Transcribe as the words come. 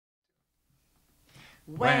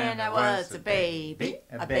When I was a baby,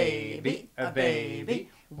 a baby, a baby.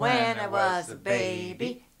 When I was a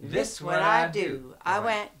baby, this what I do. I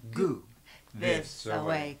went goo, this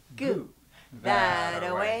away, goo, that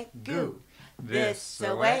away, goo, this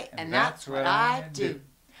away, and that's what I do.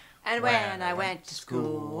 And when I went to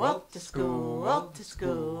school, to school, to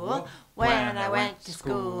school, when I went to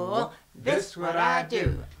school, this what I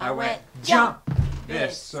do. I went jump,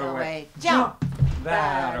 this away, jump,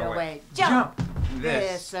 that away, jump,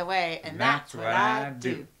 this away, and that's what I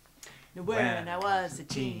do. When I was a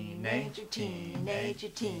teenager,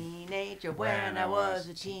 when I was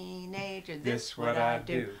a teenager, this what I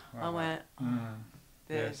do. I went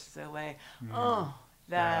this away,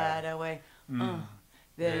 that away,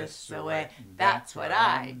 this away, that's what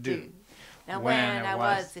I do. Now when I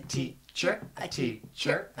was a teacher,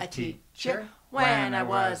 when I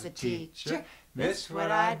was a teacher, this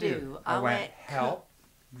what I do. I went help,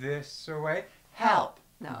 this away, help,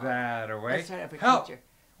 no, that away, let's start over help. Teacher.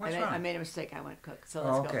 What's wrong? I made a mistake. I went cook. So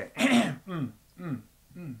let's okay. go.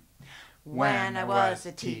 When I was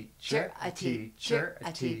a teacher,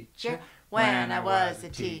 when I was a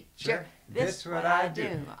teacher, this what I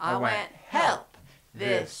do. I went help,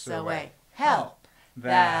 this away, help,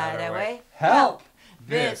 that away, help,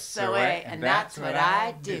 this away, and that's what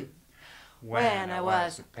I do. When I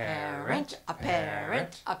was a parent,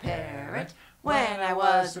 when I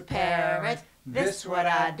was a parent, this what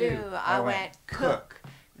I do. I went cook,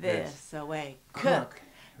 this away, cook,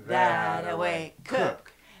 that away,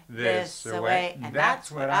 cook, this away, and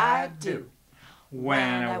that's what I do.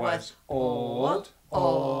 When I was old,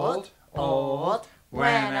 when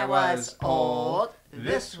I was old,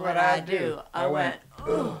 this what I do. I went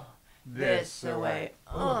this away,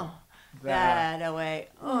 that away,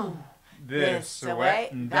 this away,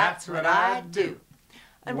 and that's what I do.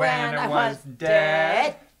 And when I was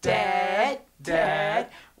dead,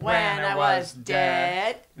 when I was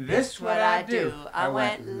dead, this what I do. I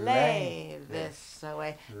went lay this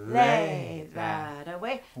away, lay that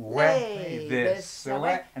away, lay this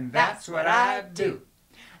away, and that's what I do.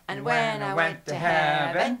 And when I went to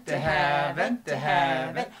heaven,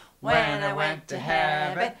 when I went to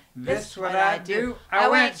heaven, this what I do. I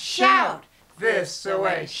went shout, this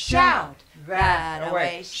away, shout, that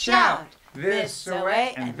away, shout, this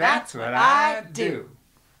away, and that's what I do.